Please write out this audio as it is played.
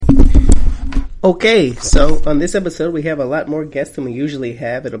Okay, so on this episode we have a lot more guests than we usually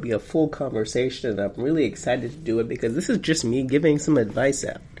have. It'll be a full conversation, and I'm really excited to do it because this is just me giving some advice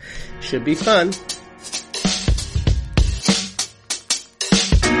out. Should be fun.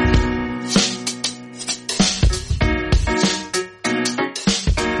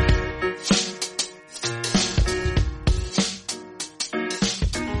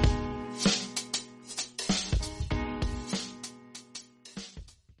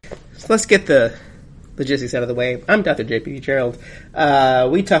 Let's get the logistics out of the way. I'm Dr. JPB Gerald.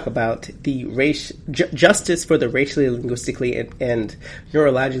 We talk about the justice for the racially, linguistically, and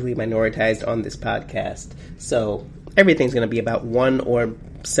neurologically minoritized on this podcast. So everything's going to be about one or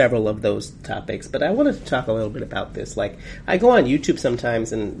several of those topics, but I wanted to talk a little bit about this. Like, I go on YouTube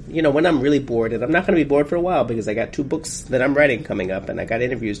sometimes, and, when I'm really bored, and I'm not going to be bored for a while because I got 2 books that I'm writing coming up, and I got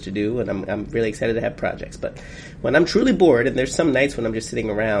interviews to do, and I'm really excited to have projects. But when I'm truly bored, and there's some nights when I'm just sitting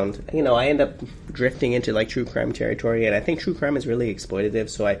around, I end up drifting into, true crime territory, and I think true crime is really exploitative,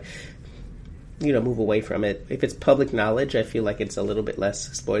 so I move away from it. If it's public knowledge, I feel like it's a little bit less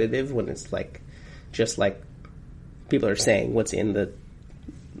exploitative when it's, just people are saying what's in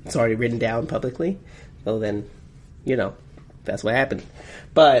it's already written down publicly. Well, then, that's what happened.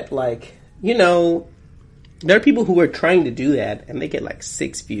 But, there are people who are trying to do that, and they get,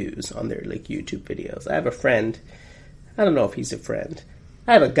 6 views on their, YouTube videos. I have a friend. I don't know if he's a friend.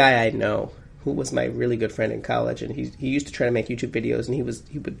 I have a guy I know who was my really good friend in college, and he used to try to make YouTube videos, and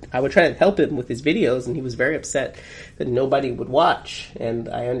I would try to help him with his videos, and he was very upset that nobody would watch, and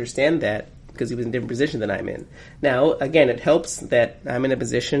I understand that, because he was in a different position than I'm in. Now, again, it helps that I'm in a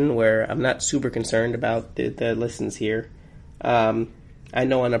position where I'm not super concerned about the listens here. I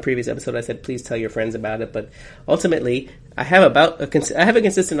know on a previous episode I said, please tell your friends about it, but ultimately, I have a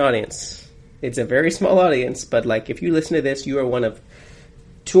consistent audience. It's a very small audience, but if you listen to this, you are one of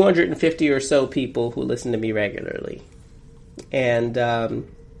 250 or so people who listen to me regularly. And I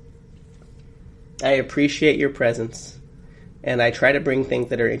appreciate your presence. And I try to bring things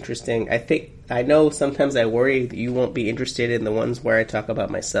that are interesting. I know sometimes I worry that you won't be interested in the ones where I talk about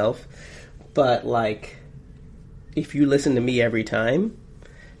myself. But, if you listen to me every time,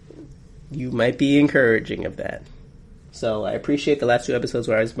 you might be encouraging of that. So I appreciate the last 2 episodes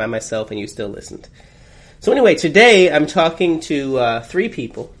where I was by myself and you still listened. So anyway, today I'm talking to 3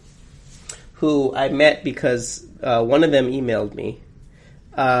 people who I met because one of them emailed me.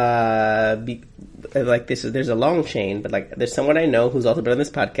 There's a long chain, but there's someone I know who's also been on this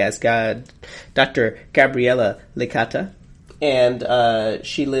podcast, Dr. Gabriela Licata, and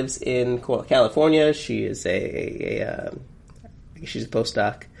she lives in California. She is she's a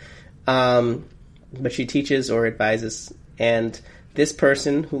postdoc, but she teaches or advises. And this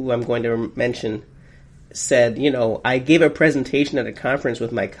person, who I'm going to mention, said, I gave a presentation at a conference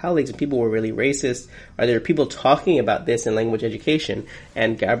with my colleagues and people were really racist. Are there people talking about this in language education?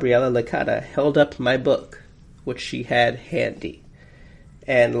 And Gabriela Licata held up my book, which she had handy.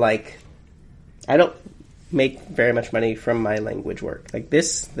 And I don't make very much money from my language work.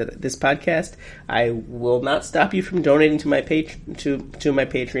 This podcast, I will not stop you from donating to my to my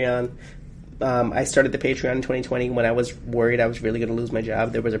Patreon. I started the Patreon in 2020 when I was worried I was really going to lose my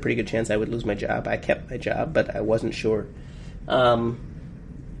job. There was a pretty good chance I would lose my job. I kept my job, but I wasn't sure. I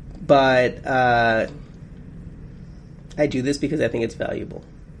do this because I think it's valuable.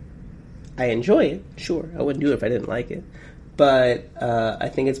 I enjoy it, sure. I wouldn't do it if I didn't like it. But I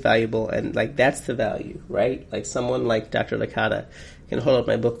think it's valuable, and that's the value, right? Someone like Dr. Licata can hold up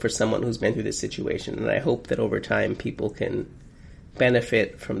my book for someone who's been through this situation, and I hope that over time people can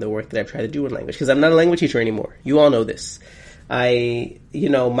benefit from the work that I've tried to do in language, because I'm not a language teacher anymore. You all know this. My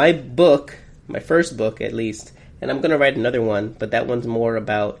book, my first book at least, and I'm going to write another one, but that one's more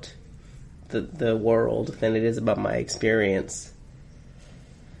about the world than it is about my experience.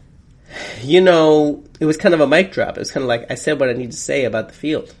 It was kind of a mic drop. It was kind of I said what I need to say about the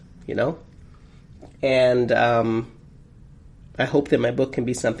field, and I hope that my book can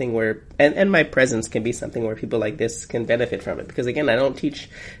be something where, and my presence can be something where people like this can benefit from it. Because again, I don't teach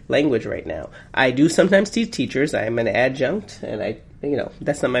language right now. I do sometimes teach teachers. I am an adjunct, and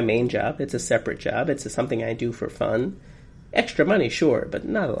that's not my main job. It's a separate job. It's something I do for fun. Extra money, sure, but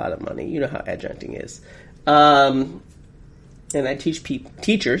not a lot of money. You know how adjuncting is. And I teach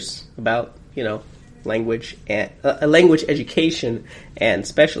teachers about, language and language education and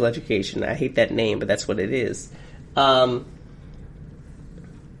special education. I hate that name, but that's what it is.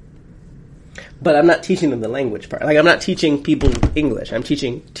 But I'm not teaching them the language part. I'm not teaching people English. I'm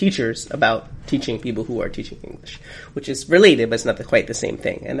teaching teachers about teaching people who are teaching English, which is related, but it's not quite the same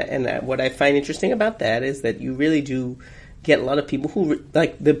thing. And what I find interesting about that is that you really do get a lot of people who,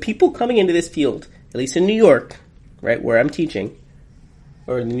 like, the people coming into this field, at least in New York, right, where I'm teaching,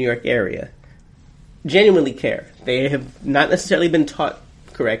 or in the New York area, genuinely care. They have not necessarily been taught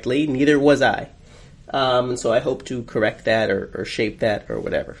correctly, neither was I. And so I hope to correct that or shape that or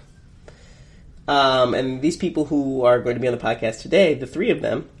whatever. And these people who are going to be on the podcast today, the three of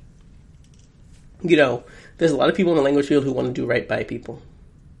them, you know, there's a lot of people in the language field who want to do right by people.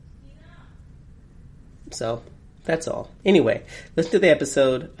 So, that's all. Anyway, listen to the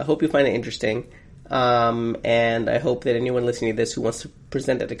episode. I hope you find it interesting. And I hope that anyone listening to this who wants to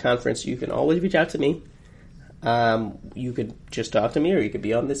present at the conference, you can always reach out to me. You could just talk to me, or you could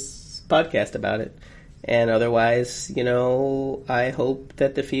be on this podcast about it. And otherwise, you know, I hope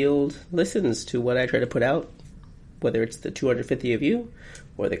that the field listens to what I try to put out, whether it's the 250 of you,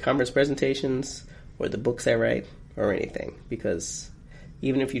 or the conference presentations, or the books I write, or anything. Because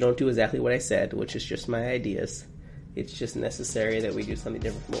even if you don't do exactly what I said, which is just my ideas, it's just necessary that we do something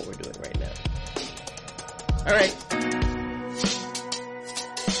different from what we're doing right now. All right.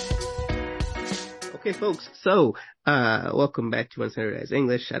 Okay, folks, so welcome back to Unstandardized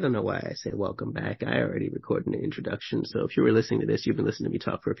English. I don't know why I say welcome back. I already recorded an introduction, so if you were listening to this, you've been listening to me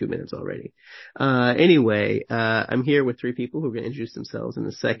talk for a few minutes already. Anyway, I'm here with three people who are going to introduce themselves in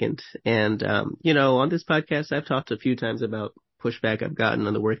a second. And, you know, on this podcast, I've talked a few times about pushback I've gotten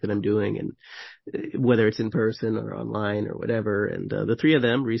on the work that I'm doing, and whether it's in person or online or whatever. And the three of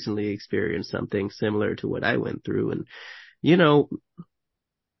them recently experienced something similar to what I went through. And, you know,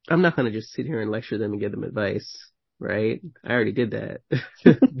 I'm not going to just sit here and lecture them and give them advice, right? I already did that.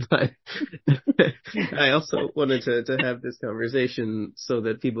 But I also wanted to have this conversation so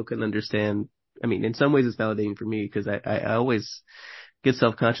that people can understand. I mean, in some ways it's validating for me, because I always get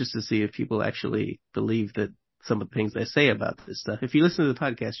self-conscious to see if people actually believe that some of the things I say about this stuff. If you listen to the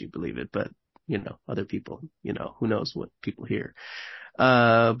podcast, you believe it, but, you know, other people, you know, who knows what people hear.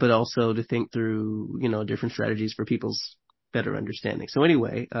 But also to think through, you know, different strategies for people's better understanding. So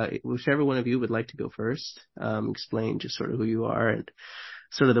anyway, whichever one of you would like to go first, explain just sort of who you are and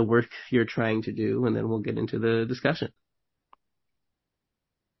sort of the work you're trying to do, and then we'll get into the discussion.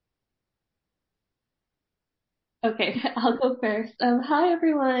 Okay, I'll go first. Hi,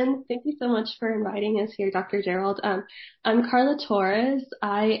 everyone. Thank you so much for inviting us here, Dr. Gerald. I'm Carla Torres.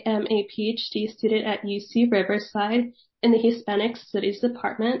 I am a PhD student at UC Riverside in the Hispanic Studies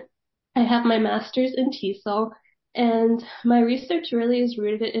Department. I have my master's in TESOL, and my research really is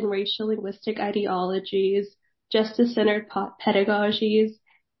rooted in racial linguistic ideologies, justice-centered pedagogies,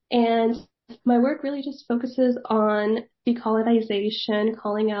 and my work really just focuses on decolonization,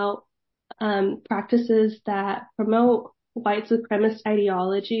 calling out practices that promote white supremacist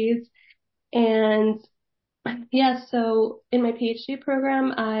ideologies. And yeah, so in my PhD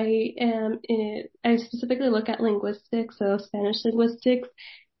program, I specifically look at linguistics, so Spanish linguistics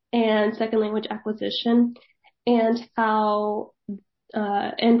and second language acquisition, and how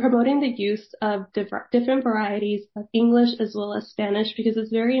and promoting the use of different varieties of English as well as Spanish, because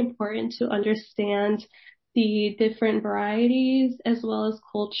it's very important to understand the different varieties as well as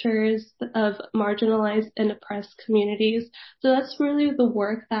cultures of marginalized and oppressed communities. So that's really the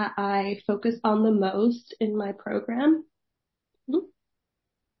work that I focus on the most in my program.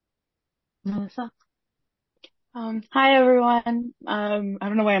 Melissa. Hi everyone. I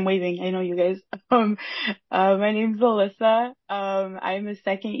don't know why I'm waving. I know you guys. My name's Alyssa. I'm a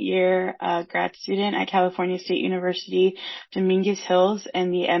second year grad student at California State University, Dominguez Hills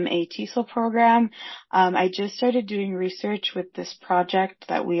in the MA TESOL program. I just started doing research with this project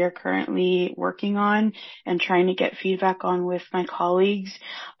that we are currently working on and trying to get feedback on with my colleagues.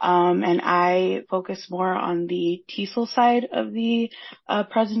 And I focus more on the TESOL side of the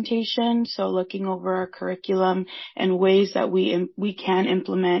presentation. So looking over our curriculum and ways that we can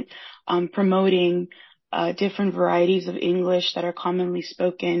implement promoting different varieties of English that are commonly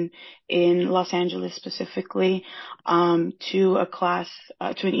spoken in Los Angeles specifically to a class,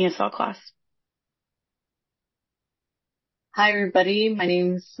 to an ESL class. Hi everybody, my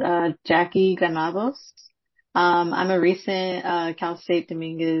name's Jackie Granados. I'm a recent Cal State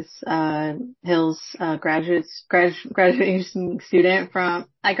Dominguez Hills graduating student from.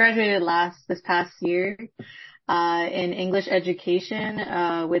 I graduated this past year in English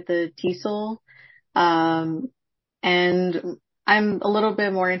education with the TESOL, and I'm a little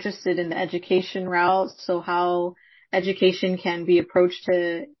bit more interested in the education route. So how education can be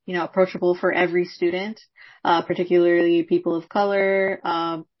approachable for every student, particularly people of color,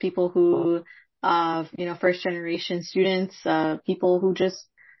 people who, first generation students, people who just,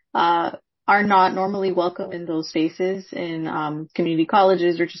 are not normally welcome in those spaces in, community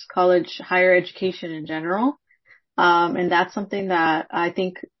colleges or just higher education in general. And that's something that I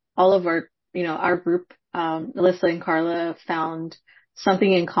think all of our, our group, Alyssa and Carla found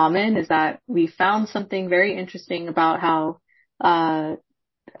something in common is that we found something very interesting about how,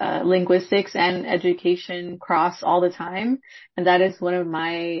 linguistics and education cross all the time. And that is one of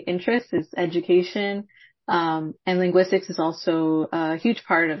my interests is education. And linguistics is also a huge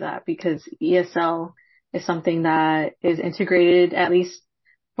part of that because ESL is something that is integrated, at least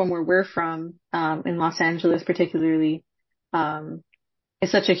from where we're from, in Los Angeles particularly.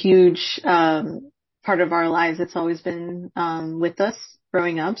 It's such a huge, part of our lives. It's always been, with us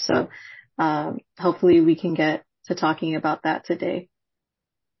growing up. So, hopefully we can get to talking about that today.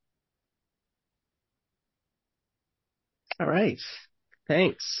 All right.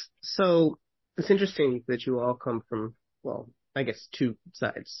 Thanks. So it's interesting that you all come from, well, I guess two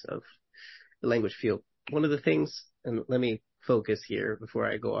sides of the language field. One of the things, and let me focus here before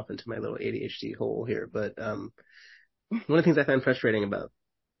I go off into my little ADHD hole here, but one of the things I find frustrating about,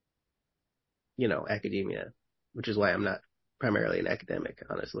 academia, which is why I'm not primarily an academic,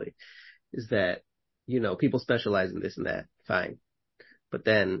 honestly, is that, people specialize in this and that, fine. But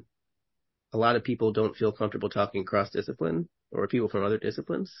then a lot of people don't feel comfortable talking cross-discipline or people from other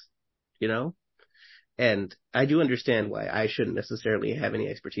disciplines, and I do understand why I shouldn't necessarily have any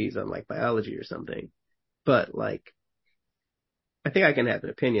expertise on like biology or something, but like, I think I can have an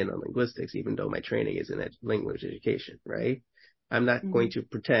opinion on linguistics, even though my training is in language education, right? I'm not going to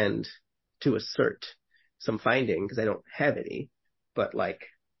pretend to assert some finding because I don't have any, but like,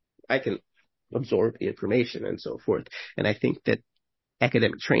 I can absorb the information and so forth. And I think that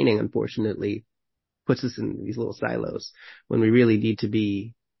academic training, unfortunately, puts us in these little silos when we really need to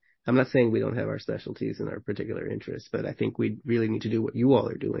be. I'm not saying we don't have our specialties and our particular interests, but I think we really need to do what you all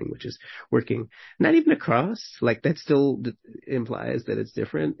are doing, which is working not even across, like that still implies that it's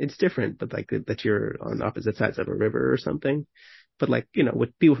different. It's different, but like that you're on opposite sides of a river or something. But like,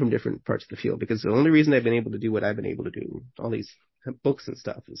 with people from different parts of the field, because the only reason I've been able to do what I've been able to do, all these books and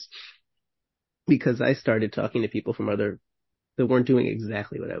stuff, is because I started talking to people from that weren't doing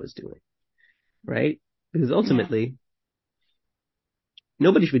exactly what I was doing, right? Because ultimately,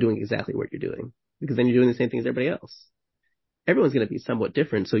 nobody should be doing exactly what you're doing, because then you're doing the same thing as everybody else. Everyone's going to be somewhat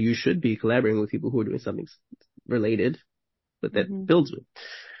different, so you should be collaborating with people who are doing something related, but that builds with.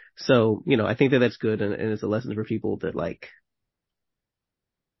 So, I think that that's good, and it's a lesson for people that like,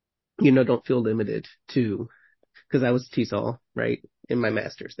 don't feel limited to, because I was a TESOL, right? In my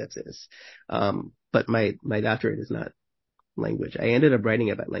master's, that's it. But my doctorate is not language. I ended up writing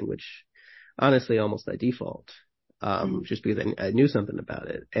about language, honestly, almost by default, just because I knew something about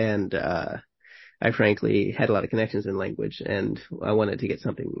it. And, I frankly had a lot of connections in language and I wanted to get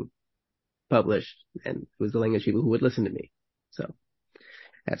something published, and it was the language people who would listen to me. So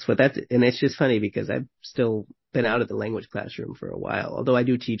that's and it's just funny because I've still been out of the language classroom for a while, although I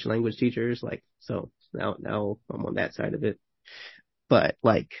do teach language teachers, like, so now I'm on that side of it. But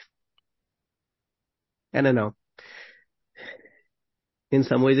like, I don't know. In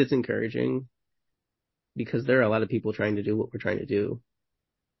some ways it's encouraging because there are a lot of people trying to do what we're trying to do.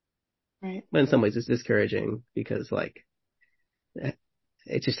 Right. But in some ways it's discouraging because like,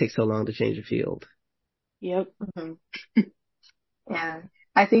 it just takes so long to change a field. Yep. Mm-hmm. Yeah.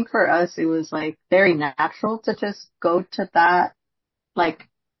 I think for us, it was like very natural to just go to that like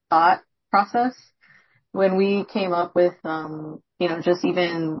thought process when we came up with, just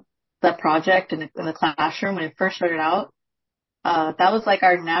even the project in the classroom when it first started out. That was like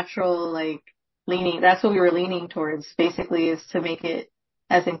our natural, like leaning. That's what we were leaning towards basically, is to make it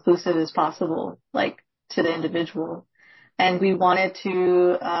as inclusive as possible, like to the individual. And we wanted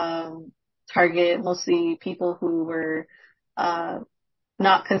to, target mostly people who were,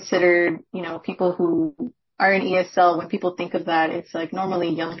 not considered, people who are in ESL. When people think of that, it's like normally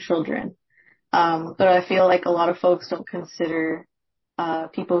young children. But I feel like a lot of folks don't consider,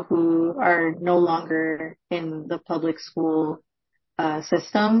 people who are no longer in the public school,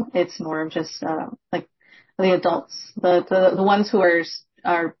 system. It's more of just, like the adults, the ones who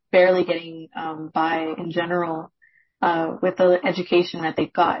are barely getting, by in general, with the education that they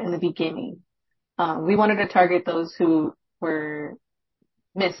got in the beginning. We wanted to target those who were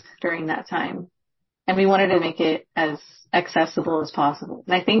missed during that time. And we wanted to make it as accessible as possible.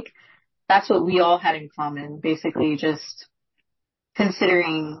 And I think that's what we all had in common, basically just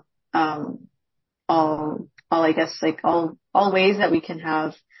considering, all I guess, like all ways that we can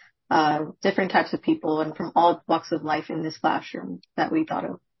have, different types of people and from all walks of life in this classroom that we thought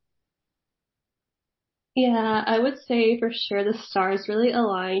of. Yeah, I would say for sure the stars really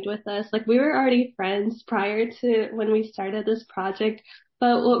aligned with us. Like we were already friends prior to when we started this project,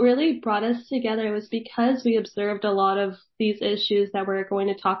 But what really brought us together was because we observed a lot of these issues that we're going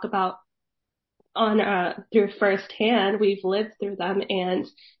to talk about through firsthand. We've lived through them, and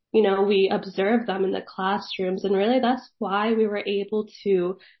we observed them in the classrooms, and really that's why we were able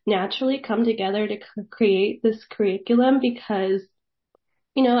to naturally come together to create this curriculum, because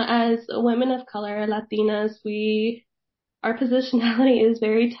as women of color, Latinas, our positionality is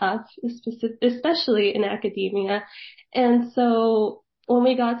very tough, especially in academia. And so when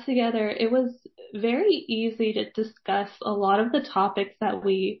we got together, it was very easy to discuss a lot of the topics that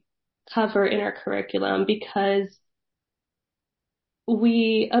we cover in our curriculum, because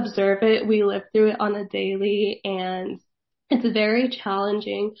we observe it, we live through it on a daily, and it's very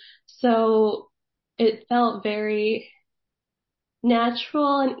challenging. So it felt very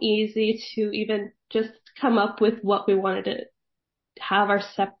natural and easy to even just come up with what we wanted to have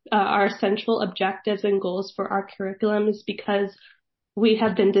our central objectives and goals for our curriculum, is because we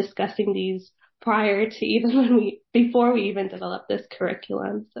have been discussing these prior to before we even developed this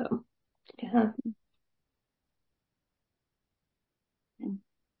curriculum. So, yeah.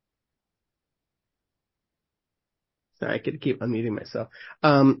 Sorry, I could keep unmuting myself.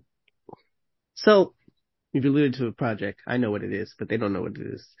 So you've alluded to a project. I know what it is, but they don't know what it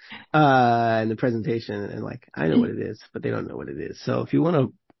is. And the presentation, and I know what it is, but they don't know what it is. So if you want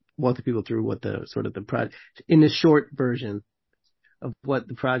to walk the people through what the project, in the short version of what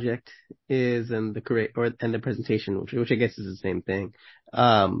the project is, and and the presentation, which I guess is the same thing,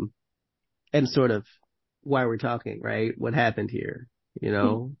 and sort of why we're talking, right? What happened here,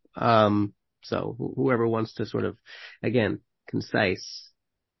 So whoever wants to sort of, again, concise,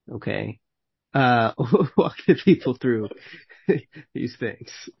 okay, walk the people through these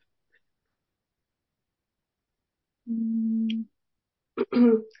things.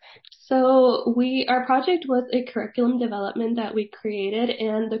 So our project was a curriculum development that we created,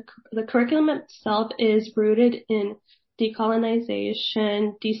 and the curriculum itself is rooted in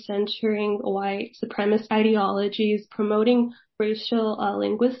decolonization, decentering white supremacist ideologies, promoting racial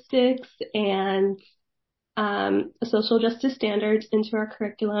linguistics, and social justice standards into our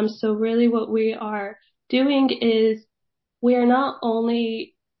curriculum. So really what we are doing is we are not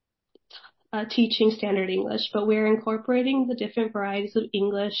only teaching standard English, but we're incorporating the different varieties of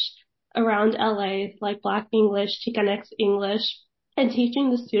English around LA, like Black English, Chicanx English, and teaching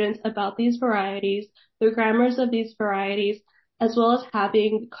the students about these varieties, the grammars of these varieties, as well as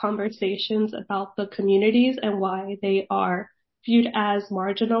having conversations about the communities and why they are viewed as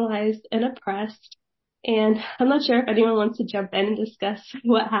marginalized and oppressed. And I'm not sure if anyone wants to jump in and discuss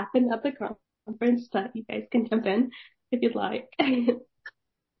what happened at the conference, but you guys can jump in if you'd like.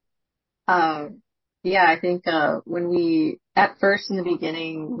 Yeah, I think, at first in the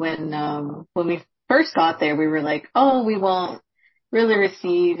beginning, when we first got there, we were like, oh, we won't really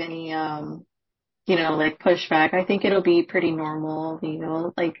receive any, pushback. I think it'll be pretty normal,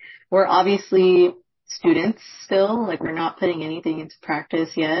 we're obviously students still, we're not putting anything into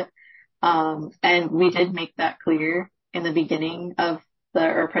practice yet. And we did make that clear in the beginning of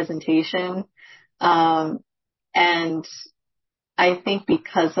our presentation. And I think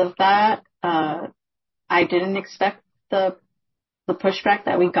because of that, I didn't expect the pushback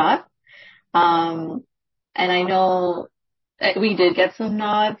that we got. And I know we did get some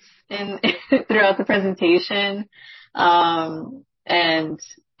nods throughout the presentation. And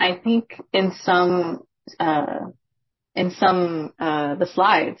I think in some the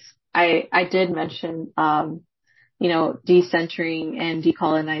slides, I did mention, decentering and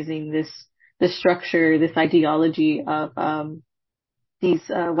decolonizing this structure, this ideology of, these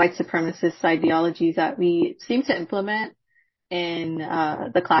white supremacist ideologies that we seem to implement in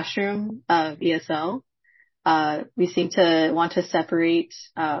the classroom of ESL. We seem to want to separate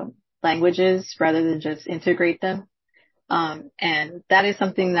languages rather than just integrate them. And that is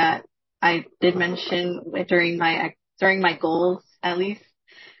something that I did mention during my goals, at least.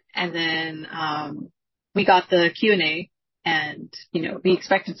 And then we got the Q&A, and we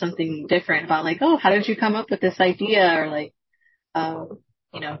expected something different about oh, how did you come up with this idea, or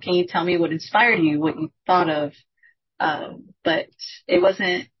can you tell me what inspired you, what you thought of? But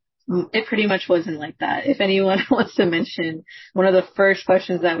it pretty much wasn't like that. If anyone wants to mention one of the first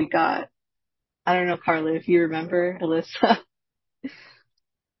questions that we got, I don't know, Carla, if you remember, Alyssa.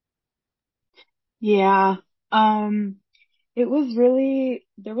 Yeah. It was really,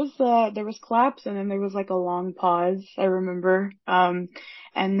 there was claps, and then there was a long pause, I remember. And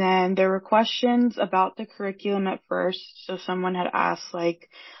then there were questions about the curriculum at first. So someone had asked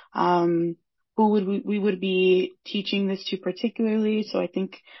who we would be teaching this to particularly. So I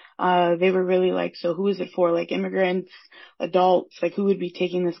think they were really like, so who is it for? Like immigrants, adults, like who would be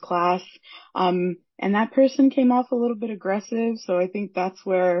taking this class? And that person came off a little bit aggressive. So I think that's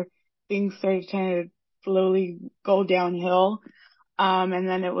where things started to kind of slowly go downhill. And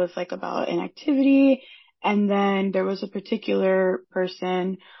then it was like about an activity. And then there was a particular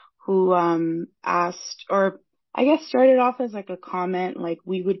person who, asked, or I guess started off as like a comment, like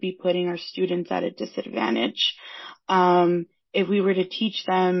we would be putting our students at a disadvantage. If we were to teach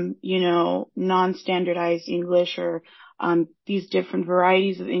them, non-standardized English or, these different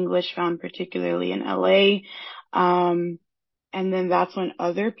varieties of English found particularly in LA. And then that's when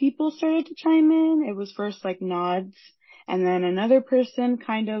other people started to chime in. It was first like nods, and then another person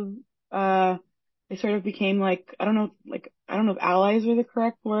kind of, they sort of became like, I don't know if allies are the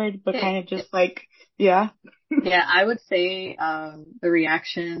correct word, but kind of just like, yeah. Yeah, I would say the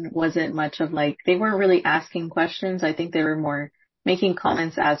reaction wasn't much of like, they weren't really asking questions. I think they were more making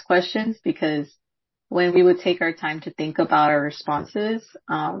comments as questions, because when we would take our time to think about our responses,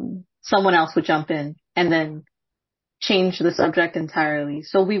 someone else would jump in and then change the subject entirely.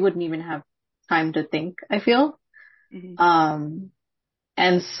 So we wouldn't even have time to think, I feel. Mm-hmm.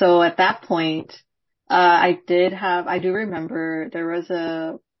 And so at that point, I do remember there was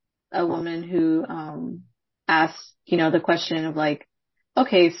a woman who, asked, the question of like,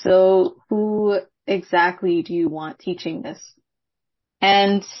 okay, so who exactly do you want teaching this?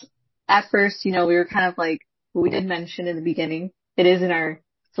 And at first, we were kind of like, we did mention in the beginning, it is in our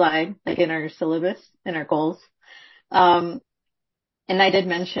slide, like in our syllabus, in our goals. And I did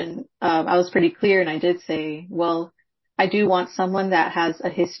mention, I was pretty clear, and I did say, well, I do want someone that has a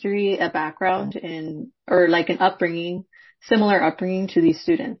history, a background or like an upbringing, similar upbringing to these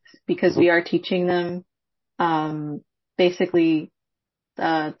students, because we are teaching them, basically,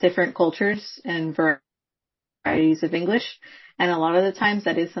 different cultures and varieties of English. And a lot of the times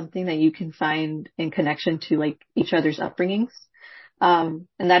that is something that you can find in connection to like each other's upbringings. And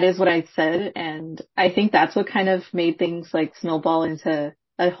that is what I said. And I think that's what kind of made things like snowball into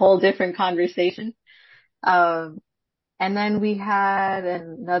a whole different conversation. And then we had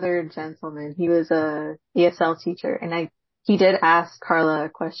another gentleman. He was a ESL teacher, and he did ask Carla a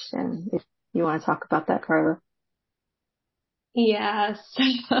question. If you want to talk about that, Carla. Yes.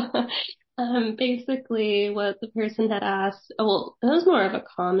 Basically what the person had asked, well, it was more of a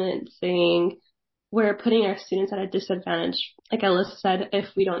comment saying we're putting our students at a disadvantage, like Alyssa said, if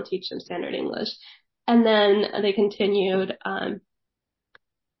we don't teach them standard English. And then they continued,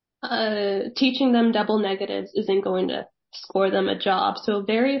 teaching them double negatives isn't going to score them a job. So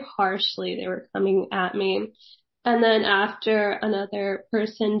very harshly they were coming at me. And then after another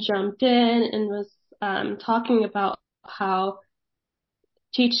person jumped in and was talking about how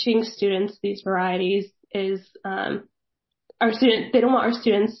teaching students these varieties is they don't want our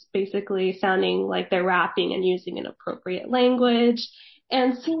students basically sounding like they're rapping and using inappropriate language.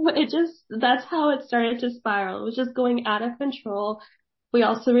 And so that's how it started to spiral. It was just going out of control. We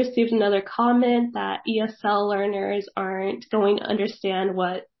also received another comment that ESL learners aren't going to understand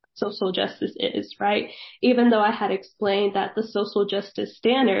what social justice is, right? Even though I had explained that the social justice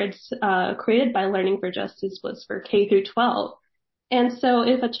standards created by Learning for Justice was for K through 12. And so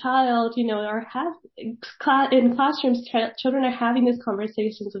if a child, in classrooms, children are having these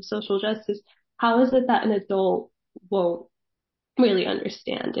conversations of social justice, how is it that an adult won't really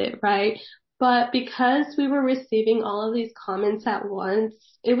understand it, right? But because we were receiving all of these comments at once,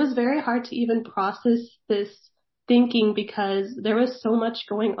 it was very hard to even process this thinking because there was so much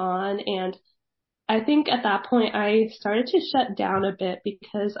going on. And I think at that point I started to shut down a bit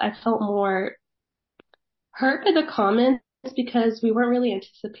because I felt more hurt by the comments because we weren't really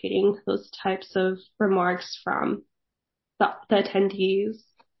anticipating those types of remarks from the attendees.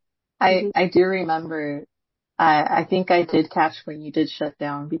 I do remember, I think I did catch when you did shut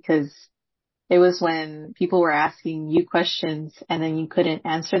down, because it was when people were asking you questions and then you couldn't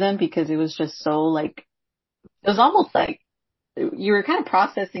answer them because it was just so like, it was almost like you were kind of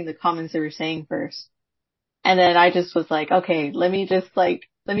processing the comments they were saying first. And then I just was like, okay, let me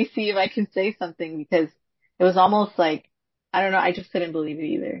see if I can say something, because it was almost like, I don't know, I just couldn't believe it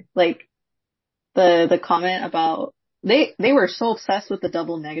either. Like the comment about, they were so obsessed with the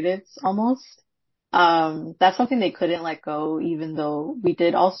double negatives almost. That's something they couldn't let go, even though we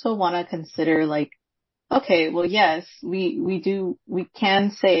did also want to consider like, okay, well, yes, we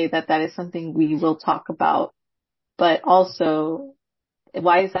can say that is something we will talk about, but also,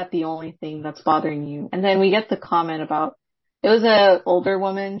 why is that the only thing that's bothering you? And then we get the comment about, it was a older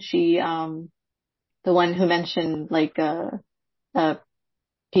woman. She, the one who mentioned like,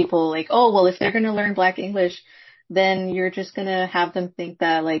 people like, oh, well, if they're going to learn Black English, then you're just going to have them think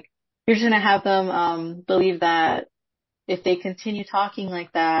that like, you're just going to have them, believe that if they continue talking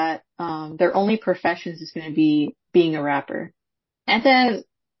like that, their only professions is going to be being a rapper. And then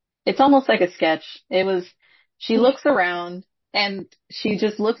it's almost like a sketch. She looks around and she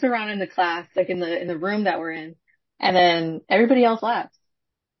just looks around in the class, like in the room that we're in, and then everybody else laughs.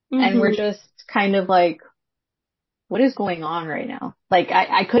 And we're just kind of like, what is going on right now? Like,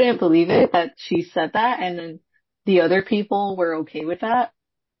 I couldn't believe it that she said that, and then the other people were okay with that.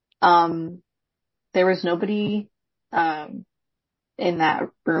 There was nobody, in that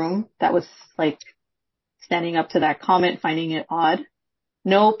room that was like standing up to that comment, finding it odd.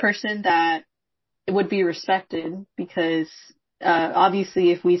 No person that would be respected because, obviously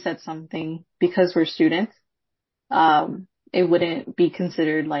if we said something because we're students, it wouldn't be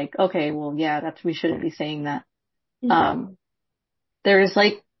considered like, okay, well, yeah, we shouldn't be saying that. There's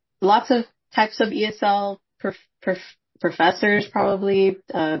like lots of types of ESL professors, probably,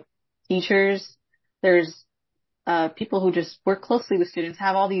 teachers. There's, people who just work closely with students,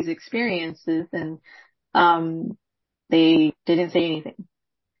 have all these experiences, and, they didn't say anything.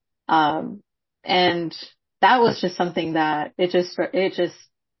 And that was just something that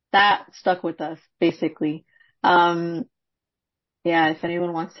that stuck with us, basically. Yeah, if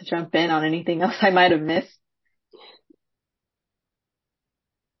anyone wants to jump in on anything else I might have missed.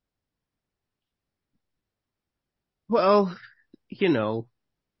 Well, you know,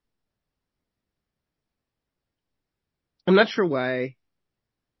 I'm not sure why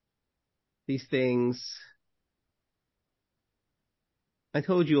these things. I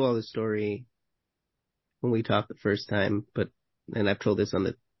told you all the story when we talked the first time, and I've told this on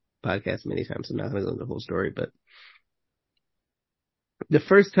the podcast many times, so I'm not going to go into the whole story, but the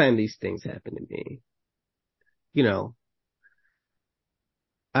first time these things happened to me, you know,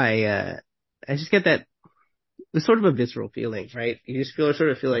 I just get that, it's sort of a visceral feeling, right? You just sort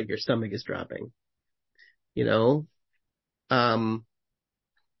of feel like your stomach is dropping, you know?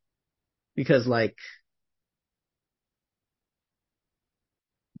 Because like,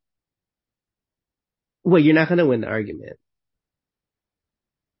 well, you're not going to win the argument.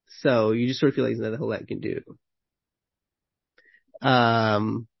 So you just sort of feel like there's not a whole lot you can do.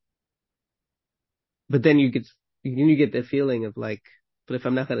 But then you get the feeling of like, but if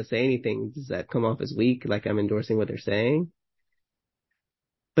I'm not going to say anything, does that come off as weak? Like I'm endorsing what they're saying?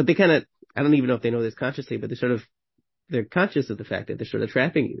 But they kind of, I don't even know if they know this consciously, but they're conscious of the fact that they're sort of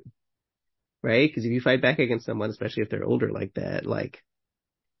trapping you, right? Because if you fight back against someone, especially if they're older like that, like,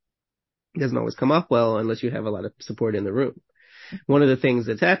 it doesn't always come off well unless you have a lot of support in the room. One of the things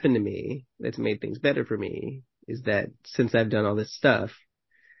that's happened to me that's made things better for me is that since I've done all this stuff,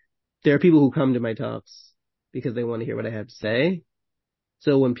 there are people who come to my talks because they want to hear what I have to say.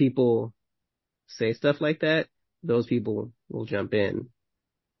 So when people say stuff like that, those people will jump in,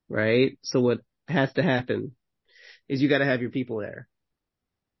 right? So what has to happen is you got to have your people there,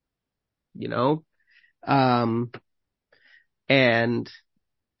 you know? And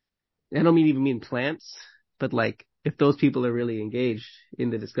I don't even mean plants, but like if those people are really engaged in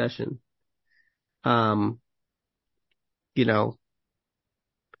the discussion, you know,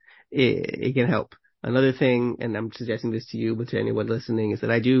 it can help. Another thing, and I'm suggesting this to you, but to anyone listening, is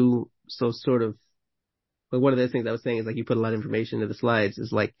that I do but one of the things I was saying is like you put a lot of information into the slides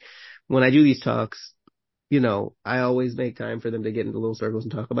is like when I do these talks, you know, I always make time for them to get into little circles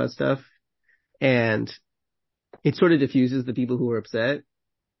and talk about stuff. And it sort of diffuses the people who are upset.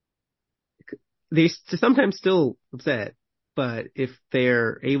 They sometimes still upset, but if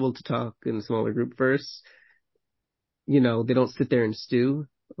they're able to talk in a smaller group first, you know, they don't sit there and stew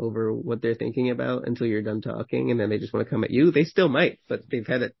over what they're thinking about until you're done talking, and then they just want to come at you. They still might, but they've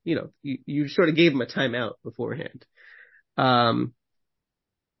had it, you know, you sort of gave them a timeout beforehand. And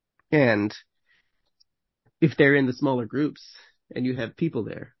if they're in the smaller groups and you have people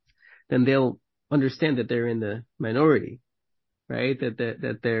there, then they'll understand that they're in the minority, right?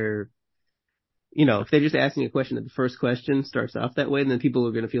 That they're, you know, if they're just asking a question, that the first question starts off that way, then people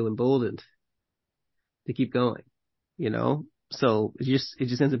are going to feel emboldened to keep going, you know? So it just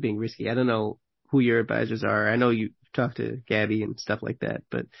ends up being risky. I don't know who your advisors are. I know you talked to Gabby and stuff like that,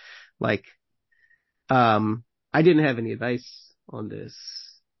 but like, I didn't have any advice on this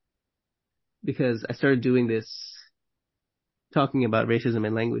because I started doing this, talking about racism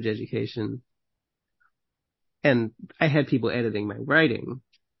and language education, and I had people editing my writing,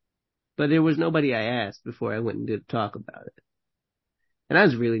 but there was nobody I asked before I went and did a talk about it. And I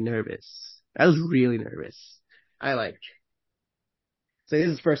was really nervous. I like, so this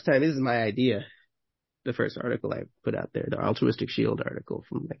is the first time, this is my idea. the first article I put out there, the altruistic shield article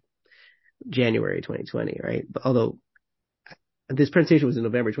from like January 2020, right? But although this presentation was in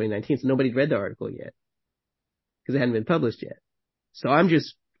November 2019, so nobody'd read the article yet because it hadn't been published yet. So I'm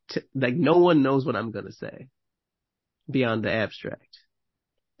just like, no one knows what I'm going to say beyond the abstract.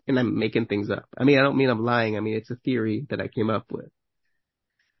 And I'm making things up. I mean, I don't mean I'm lying. I mean, it's a theory that I came up with.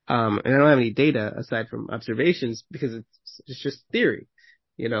 And I don't have any data aside from observations because it's just theory,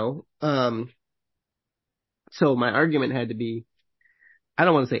 you know? So my argument had to be, I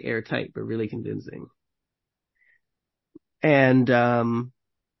don't want to say airtight, but really convincing. And,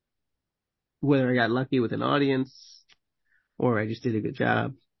 whether I got lucky with an audience or I just did a good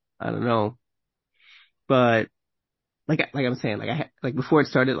job, I don't know. But like I'm saying, like before it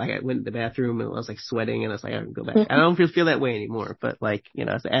started, like I went to the bathroom and I was like sweating and I was like, I can go back. I don't feel that way anymore, but like, you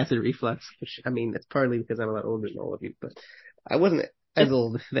know, it's the acid reflux, which I mean, that's partly because I'm a lot older than all of you, but I wasn't as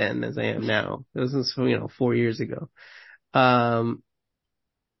old then as I am now. It was, 4 years ago. But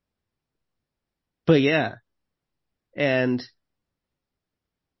yeah, and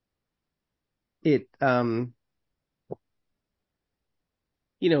it, it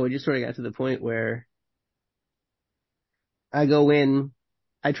just sort of got to the point where I go in,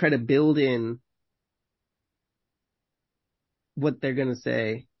 I try to build in what they're going to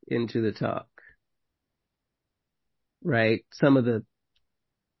say into the talk, right? Some of the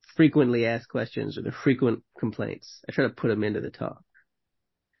frequently asked questions or the frequent complaints, I try to put them into the talk.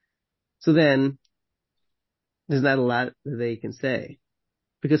 So then there's not a lot that they can say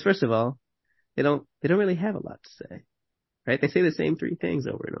because first of all, they don't really have a lot to say, right? They say the same 3 things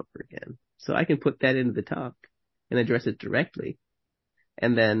over and over again. So I can put that into the talk and address it directly.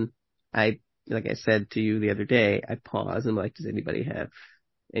 And then like I said to you the other day, I pause and like, does anybody have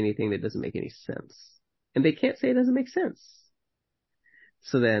anything that doesn't make any sense? And they can't say it doesn't make sense.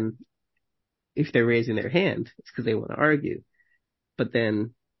 So then if they're raising their hand, it's because they want to argue. But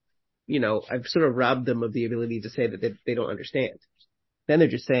then, I've sort of robbed them of the ability to say that they don't understand. Then they're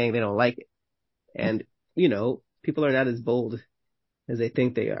just saying they don't like it. And, people are not as bold as they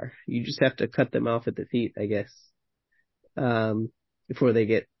think they are. You just have to cut them off at the feet, I guess, before they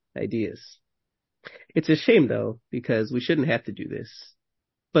get ideas. It's a shame, though, because we shouldn't have to do this.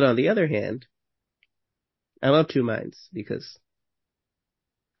 But on the other hand, I'm of 2 minds because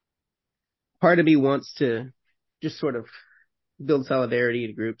part of me wants to just sort of build solidarity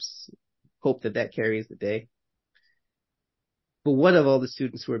in groups, hope that carries the day. But what of all the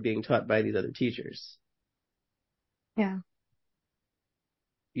students who are being taught by these other teachers? Yeah.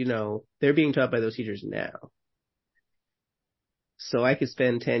 They're being taught by those teachers now. So I could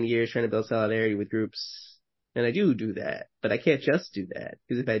spend 10 years trying to build solidarity with groups, and I do that, but I can't just do that,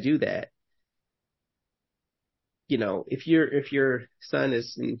 because if I do that, if your son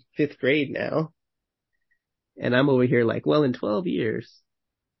is in 5th grade now, and I'm over here like, well, in 12 years,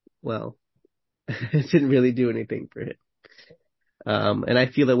 well, it didn't really do anything for him. And I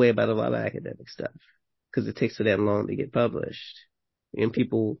feel that way about a lot of academic stuff, because it takes so damn long to get published. And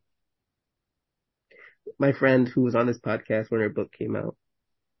my friend who was on this podcast when her book came out,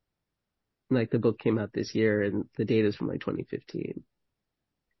 like the book came out this year and the data's from like 2015.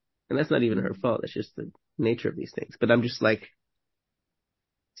 And that's not even her fault. That's just the nature of these things. But I'm just like,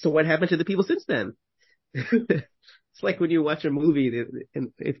 so what happened to the people since then? It's like when you watch a movie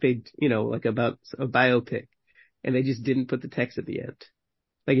and if they, like about a biopic and they just didn't put the text at the end.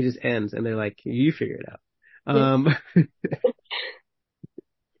 Like it just ends and they're like, you figure it out.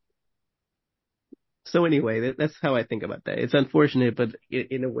 So anyway, that's how I think about that. It's unfortunate, but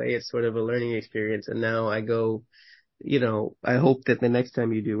in a way it's sort of a learning experience. And now I go, I hope that the next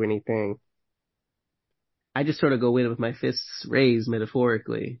time you do anything, I just sort of go in with my fists raised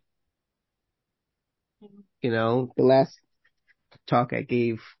metaphorically. The last talk I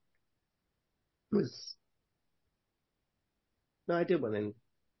gave was, no, I did one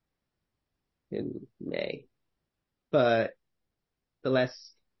in May, but the last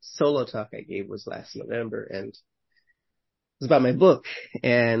solo talk I gave was last November, and it was about my book.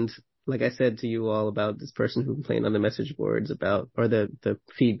 And like I said to you all about this person who complained on the message boards about, or the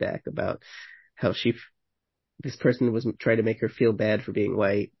feedback about how this person was trying to make her feel bad for being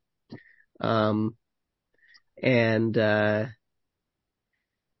white. And,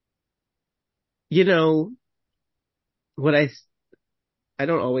 what I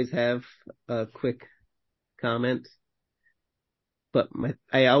don't always have a quick comment, but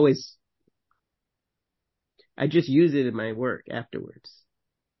I just use it in my work afterwards.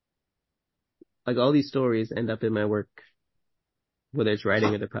 Like all these stories end up in my work, whether it's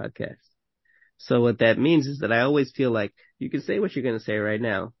writing or the podcast. So what that means is that I always feel like you can say what you're going to say right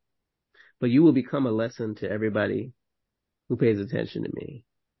now, but you will become a lesson to everybody who pays attention to me.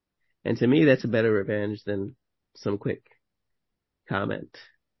 And to me, that's a better revenge than some quick comment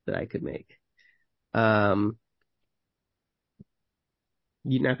that I could make. You're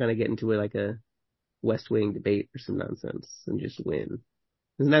not going to get into like a West Wing debate or some nonsense and just win.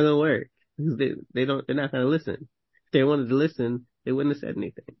 It's not going to work. They're not going to listen. If they wanted to listen, they wouldn't have said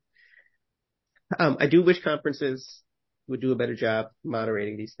anything. I do wish conferences would do a better job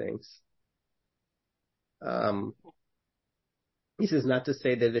moderating these things. This is not to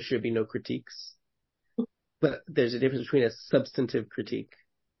say that there should be no critiques, but there's a difference between a substantive critique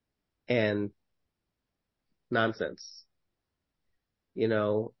and nonsense,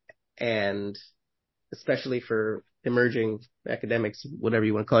 and especially for emerging academics, whatever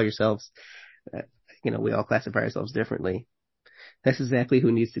you want to call yourselves, we all classify ourselves differently. That's exactly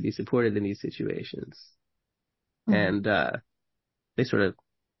who needs to be supported in these situations. Mm-hmm. And this sort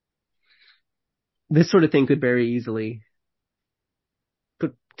of thing could very easily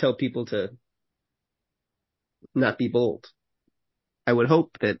tell people to not be bold. I would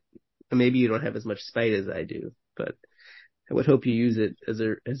hope that maybe you don't have as much spite as I do, but I would hope you use it as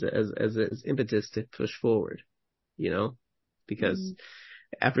impetus to push forward, because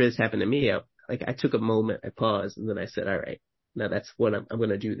after this happened to me, I took a moment, I paused, and then I said, all right, now that's what I'm going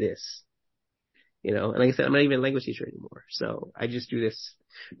to do this, and like I said, I'm not even a language teacher anymore. So I just do this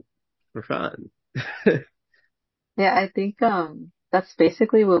for fun. Yeah, I think, that's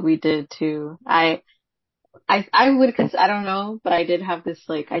basically what we did too. I don't know, but I did have this,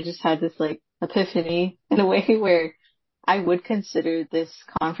 I just had this, epiphany in a way where I would consider this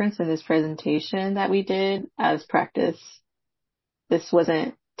conference and this presentation that we did as practice. This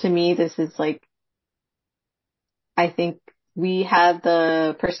wasn't, to me, this is I think we had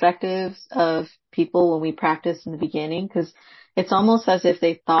the perspectives of people when we practiced in the beginning, because it's almost as if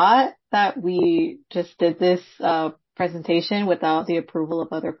they thought that we just did this, presentation without the approval of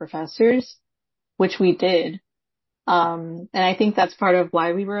other professors, which we did. And I think that's part of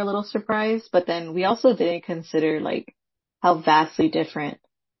why we were a little surprised, but then we also didn't consider how vastly different,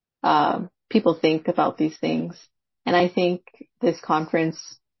 people think about these things. And I think this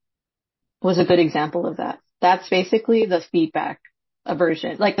conference was a good example of that. That's basically the feedback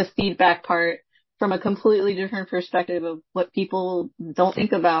version, the feedback part from a completely different perspective of what people don't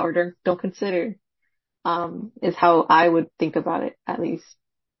think about or don't consider, is how I would think about it, at least.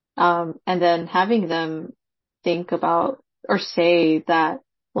 And then having them think about or say that,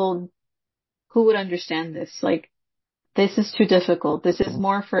 well, who would understand this? This is too difficult. This is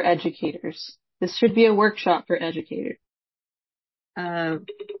more for educators. This should be a workshop for educators.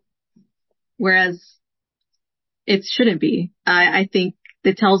 Whereas it shouldn't be. I think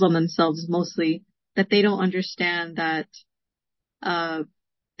it tells on themselves mostly that they don't understand that,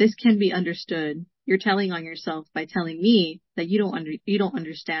 this can be understood. You're telling on yourself by telling me that you don't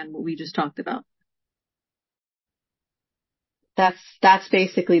understand what we just talked about. That's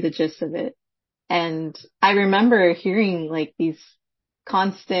basically the gist of it. And I remember hearing these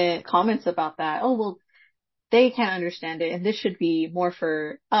constant comments about that. Oh, well, they can't understand it and this should be more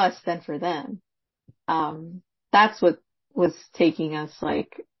for us than for them. That's what was taking us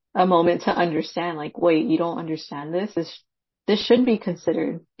a moment to understand, wait, you don't understand this? This should be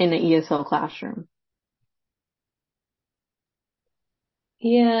considered in an ESL classroom.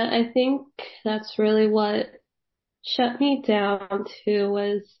 Yeah, I think that's really what shut me down too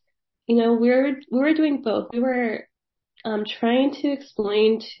was, we were doing both. We were trying to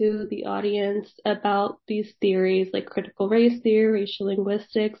explain to the audience about these theories like critical race theory, racial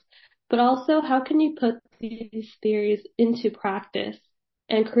linguistics, but also how can you put these theories into practice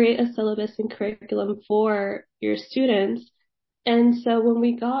and create a syllabus and curriculum for your students. And so when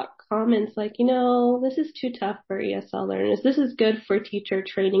we got comments this is too tough for ESL learners, this is good for teacher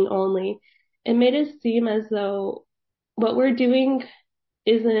training only, it made it seem as though what we're doing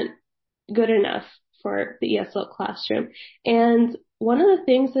isn't good enough for the ESL classroom. And one of the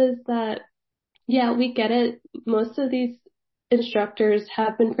things is that, yeah, we get it. Most of these instructors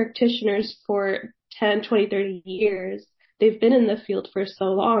have been practitioners for 10, 20, 30 years. They've been in the field for so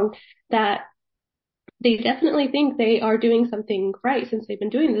long that they definitely think they are doing something right since they've been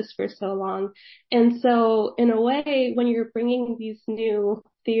doing this for so long. And so in a way, when you're bringing these new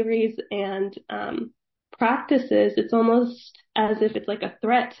theories and practices, it's almost as if it's a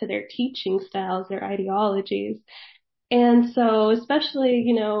threat to their teaching styles, their ideologies. And so especially,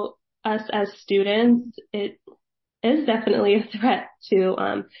 us as students, it is definitely a threat to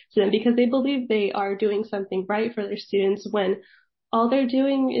them because they believe they are doing something right for their students when all they're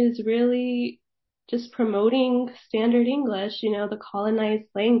doing is really just promoting standard English, the colonized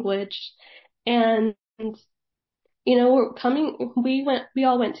language. And, we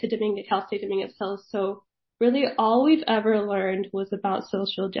all went to Cal State Dominguez Hills. So really all we've ever learned was about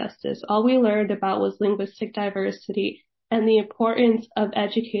social justice. All we learned about was linguistic diversity and the importance of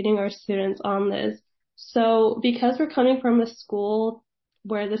educating our students on this. So because we're coming from a school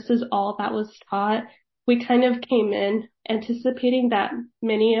where this is all that was taught, we kind of came in anticipating that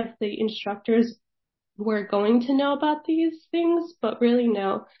many of the instructors were going to know about these things, but really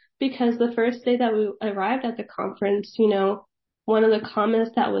no, because the first day that we arrived at the conference, one of the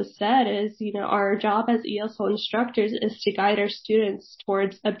comments that was said is, our job as ESL instructors is to guide our students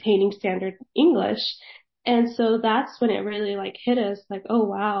towards obtaining standard English. And so that's when it really hit us oh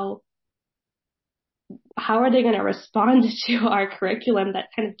wow, how are they going to respond to our curriculum that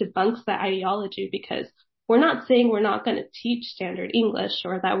kind of debunks that ideology? Because we're not saying we're not going to teach standard English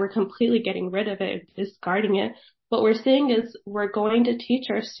or that we're completely getting rid of it, discarding it. What we're saying is we're going to teach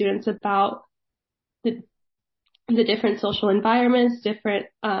our students about the different social environments, different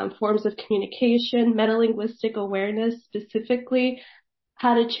forms of communication, metalinguistic awareness, specifically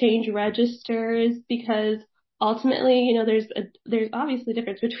how to change registers, because ultimately, there's obviously a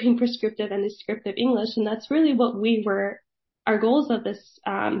difference between prescriptive and descriptive English, and that's really what our goals of this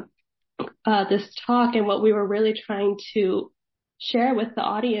talk and what we were really trying to share with the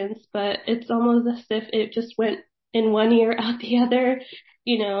audience. But it's almost as if it just went in one ear out the other,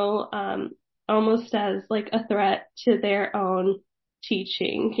 almost as a threat to their own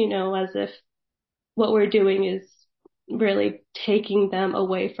teaching, as if what we're doing is really taking them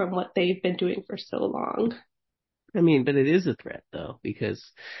away from what they've been doing for so long. I mean, but it is a threat though, because,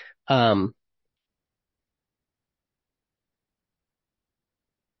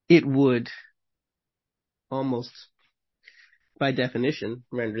 it would almost by definition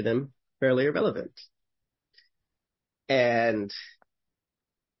render them fairly irrelevant. And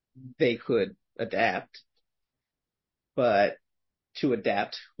they could adapt, but to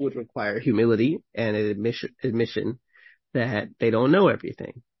adapt would require humility and an admission that they don't know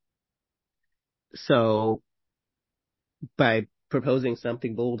everything. So by proposing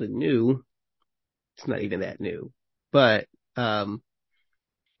something bold and new, it's not even that new, but,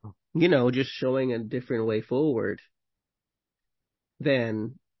 just showing a different way forward,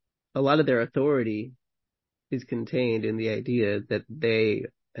 then a lot of their authority is contained in the idea that they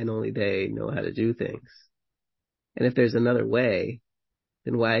and only they know how to do things. And if there's another way,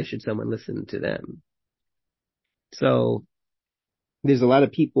 then why should someone listen to them? So there's a lot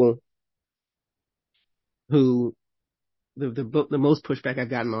of people who the most pushback I've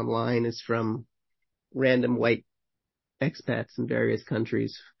gotten online is from random white expats in various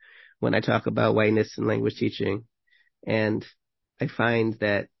countries when I talk about whiteness and language teaching. And I find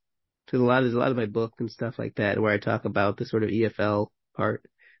that there's a lot of my book and stuff like that where I talk about the sort of EFL part,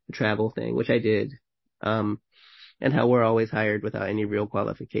 the travel thing, which I did, and how we're always hired without any real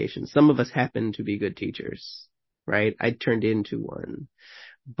qualifications. Some of us happen to be good teachers, right? I turned into one,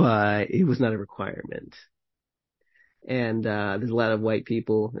 but it was not a requirement. And there's a lot of white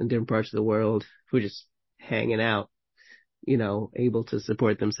people in different parts of the world who are just hanging out, able to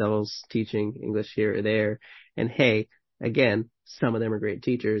support themselves teaching English here or there. And hey, again, some of them are great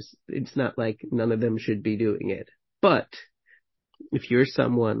teachers. It's not like none of them should be doing it. But if you're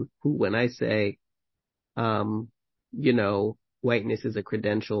someone who, when I say, whiteness is a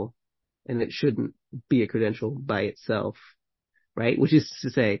credential and it shouldn't be a credential by itself, right? Which is to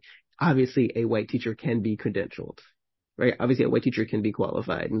say, obviously a white teacher can be credentialed, right? Obviously a white teacher can be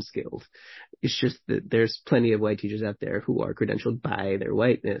qualified and skilled. It's just that there's plenty of white teachers out there who are credentialed by their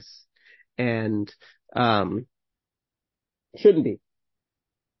whiteness and, shouldn't be.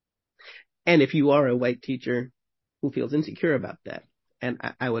 And if you are a white teacher who feels insecure about that, and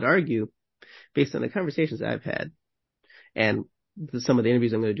I would argue, based on the conversations I've had and some of the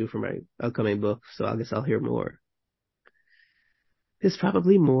interviews I'm going to do for my upcoming book, so I guess I'll hear more, there's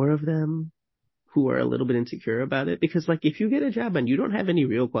probably more of them who are a little bit insecure about it, because if you get a job and you don't have any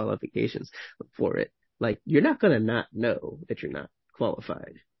real qualifications for it, you're not going to not know that you're not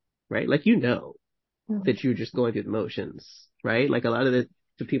qualified, right? That you're just going through the motions, right? A lot of the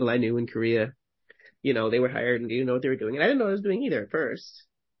people I knew in Korea, they were hired and didn't know what they were doing. And I didn't know what I was doing either at first.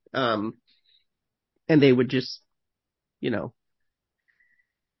 And they would just, they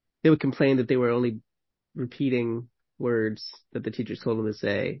would complain that they were only repeating words that the teachers told them to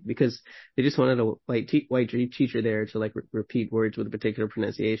say because they just wanted a white teacher there to repeat words with a particular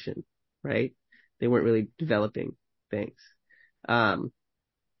pronunciation, right? They weren't really developing things.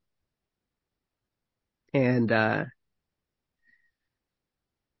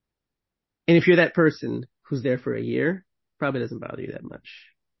 And if you're that person who's there for a year, probably doesn't bother you that much.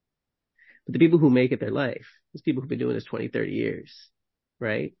 But the people who make it their life, these people who've been doing this 20, 30 years,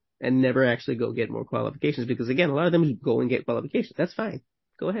 right? And never actually go get more qualifications, because again, a lot of them go and get qualifications. That's fine.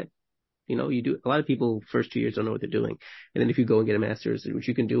 Go ahead. You do. A lot of people first 2 years don't know what they're doing. And then if you go and get a master's, which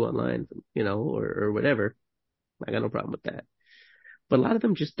you can do online, or whatever, I got no problem with that. But a lot of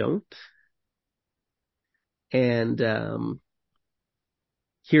them just don't. And,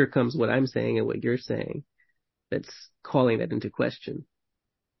 here comes what I'm saying and what you're saying that's calling that into question.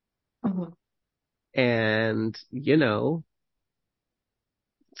 Mhm. And,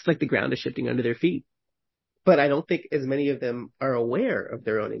 it's like the ground is shifting under their feet. But I don't think as many of them are aware of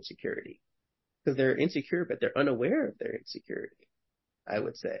their own insecurity, because they're insecure, but they're unaware of their insecurity, I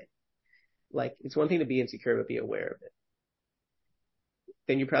would say. Like, it's one thing to be insecure, but be aware of it.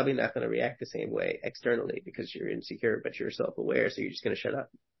 Then you're probably not going to react the same way externally because you're insecure, but you're self-aware, so you're just going to shut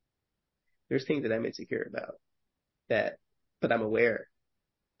up. There's things that I'm insecure about but I'm aware.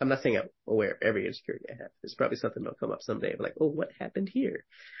 I'm not saying I'm aware of every insecurity I have. There's probably something that'll come up someday. I'm like, oh, what happened here?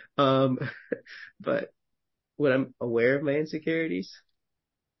 But when I'm aware of my insecurities,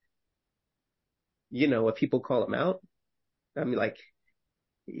 if people call them out, I'm like,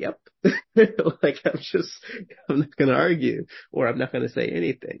 yep. Like, I'm not going to argue, or I'm not going to say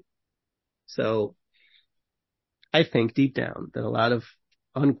anything. So I think deep down that a lot of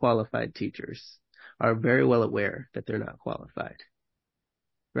unqualified teachers are very well aware that they're not qualified,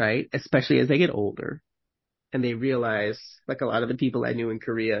 right? Especially as they get older and they realize, like a lot of the people I knew in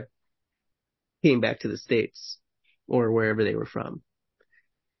Korea came back to the States or wherever they were from.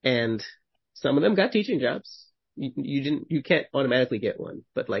 And some of them got teaching jobs. You can't automatically get one,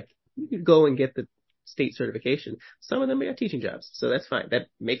 but like you could go and get the state certification. Some of them got teaching jobs. So that's fine. That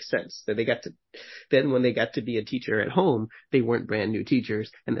makes sense that then when they got to be a teacher at home, they weren't brand new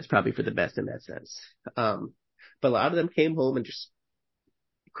teachers. And that's probably for the best in that sense. But a lot of them came home and just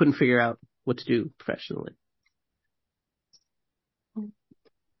couldn't figure out what to do professionally.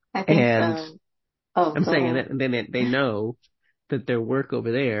 I think, I'm saying that, and then they know that their work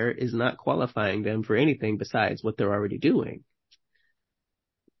over there is not qualifying them for anything besides what they're already doing.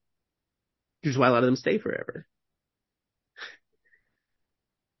 Which is why a lot of them stay forever.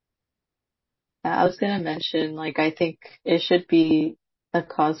 I was going to mention, like, I think it should be a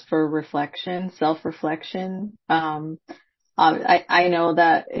cause for reflection, self-reflection. I know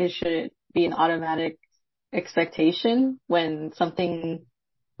that it shouldn't be an automatic expectation when something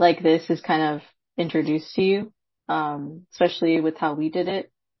like this is kind of introduced to you, especially with how we did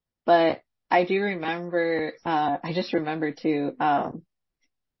it. But I do remember, I just remember too,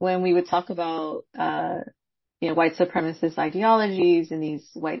 when we would talk about, white supremacist ideologies in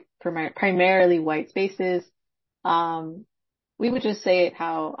these primarily white spaces, we would just say it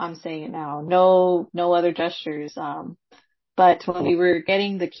how I'm saying it now. No other gestures. But when we were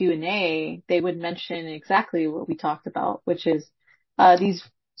getting the Q&A, they would mention exactly what we talked about, which is, these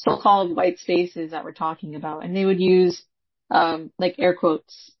so-called white spaces that we're talking about. And they would use, like air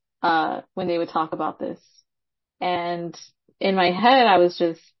quotes, when they would talk about this. And in my head, I was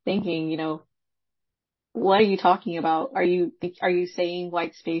just thinking, what are you talking about? Are you saying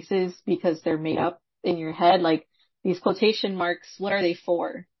white spaces because they're made up in your head? Like these quotation marks, what are they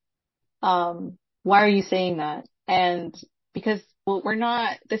for? Why are you saying that? And because, well,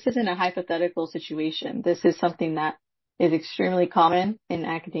 this isn't a hypothetical situation. This is something that is extremely common in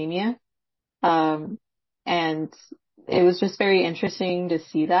academia. And it was just very interesting to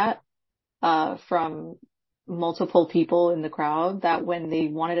see that, from multiple people in the crowd, that when they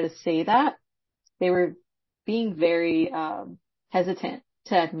wanted to say that, they were being very hesitant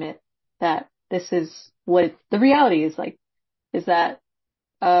to admit that this is what the reality is like, is that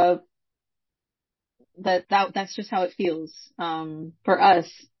that's just how it feels for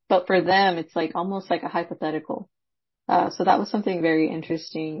us, but for them it's like almost like a hypothetical. So that was something very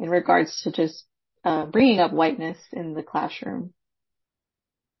interesting in regards to just bringing up whiteness in the classroom.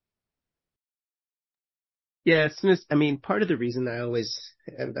 Yeah, part of the reason I always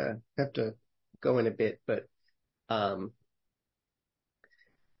have to go in a bit, but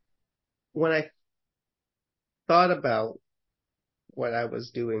when I thought about what I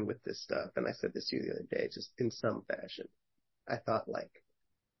was doing with this stuff, and I said this to you the other day, just in some fashion, I thought, like,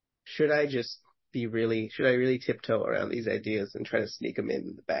 should I really tiptoe around these ideas and try to sneak them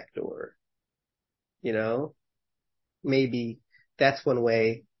in the back door? Maybe that's one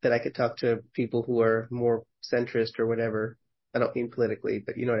way that I could talk to people who are more centrist or whatever. I don't mean politically,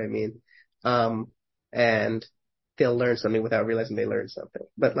 but you know what I mean. And they'll learn something without realizing they learned something.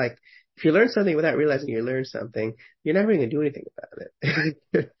 But like, if you learn something without realizing you learned something, you're never going to do anything about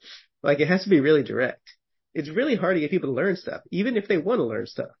it. Like, it has to be really direct. It's really hard to get people to learn stuff, even if they want to learn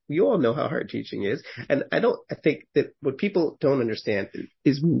stuff. You all know how hard teaching is. And I think that what people don't understand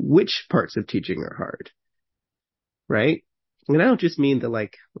is which parts of teaching are hard, right? And I don't just mean the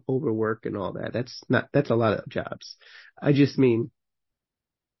like overwork and all that. That's a lot of jobs. I just mean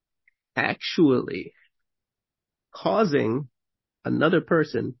actually causing another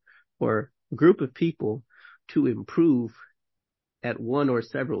person or group of people to improve at one or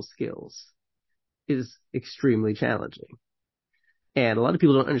several skills is extremely challenging. And a lot of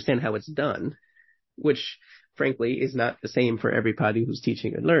people don't understand how it's done, which frankly is not the same for everybody who's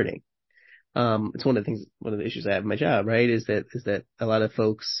teaching and learning. It's one of the issues I have in my job, right? Is that a lot of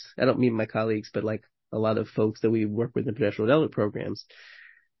folks, I don't mean my colleagues, but like a lot of folks that we work with in professional development programs,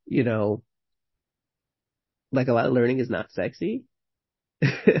 you know, like a lot of learning is not sexy.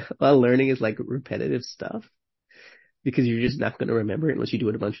 A lot of learning is like repetitive stuff because you're just not going to remember it unless you do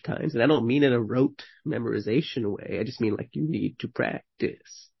it a bunch of times. And I don't mean in a rote memorization way. I just mean like you need to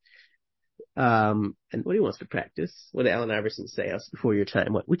practice. And what he wants to practice? What did Allen Iverson say? Us before your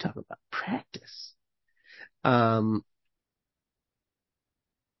time. What we talk about practice.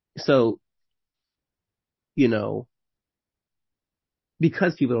 So, you know,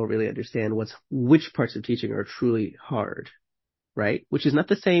 because people don't really understand which parts of teaching are truly hard, right? Which is not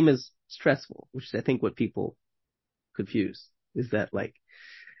the same as stressful, which is I think what people confuse, is that like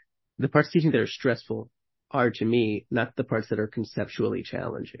the parts of teaching that are stressful are to me not the parts that are conceptually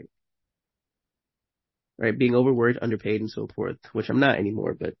challenging. Right? Being overworked, underpaid, and so forth, which I'm not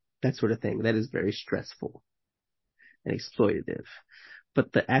anymore, but that sort of thing, that is very stressful and exploitative.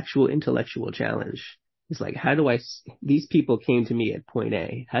 But the actual intellectual challenge is like, these people came to me at point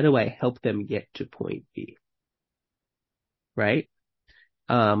A, how do I help them get to point B? Right?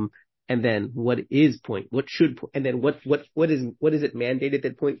 And then what is and then what is it mandated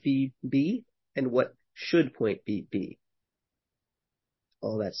that point B be? And what should point B be?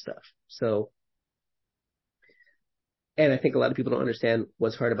 All that stuff. So, and I think a lot of people don't understand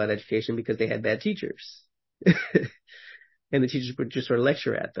what's hard about education because they had bad teachers. And the teachers would just sort of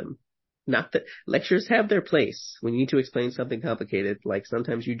lecture at them. Not that lectures have their place when you need to explain something complicated. Like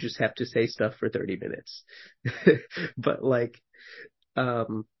sometimes you just have to say stuff for 30 minutes. But like,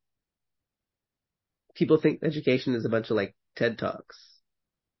 people think education is a bunch of like TED Talks.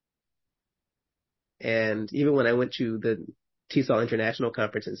 And even when I went to the TESOL International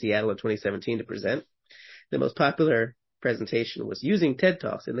Conference in Seattle in 2017 to present, the most popular presentation was using TED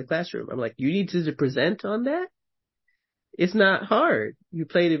Talks in the classroom. I'm like, you need to present on that? It's not hard. You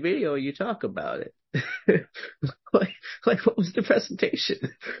play the video, you talk about it. like what was the presentation?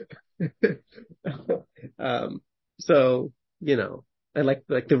 So, you know, and like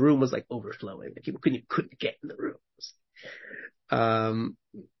the room was like overflowing. Like people couldn't get in the rooms. And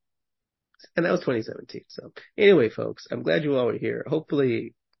that was 2017. So anyway, folks, I'm glad you all were here. Hopefully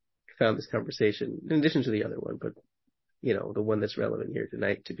you found this conversation, in addition to the other one, but you know, the one that's relevant here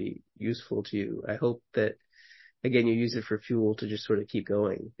tonight, to be useful to you. I hope that, again, you use it for fuel to just sort of keep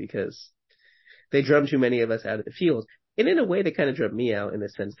going, because they drum too many of us out of the field. And in a way, they kind of drum me out in the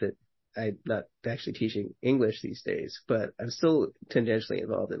sense that I'm not actually teaching English these days, but I'm still tangentially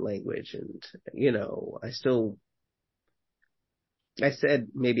involved in language. And, you know, I said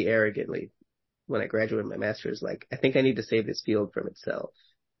maybe arrogantly when I graduated my master's, like, I think I need to save this field from itself.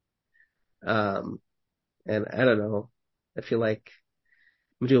 And I don't know, I feel like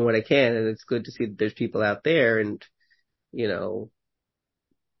I'm doing what I can, and it's good to see that there's people out there, and, you know,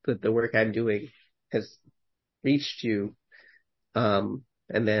 that the work I'm doing has reached you. And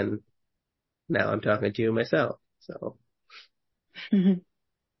then now I'm talking to you myself. So.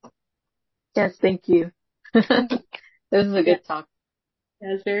 Yes, thank you. This is a good talk.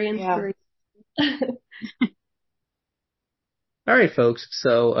 Yeah, it's very inspirational. Yeah. All right, folks.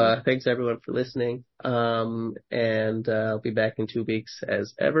 So, thanks everyone for listening. And I'll be back in 2 weeks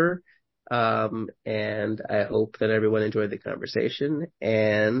as ever. And I hope that everyone enjoyed the conversation.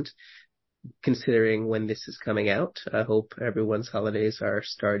 And considering when this is coming out, I hope everyone's holidays are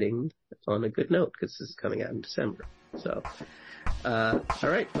starting on a good note, because this is coming out in December. So, all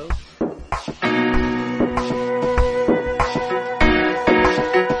right, folks.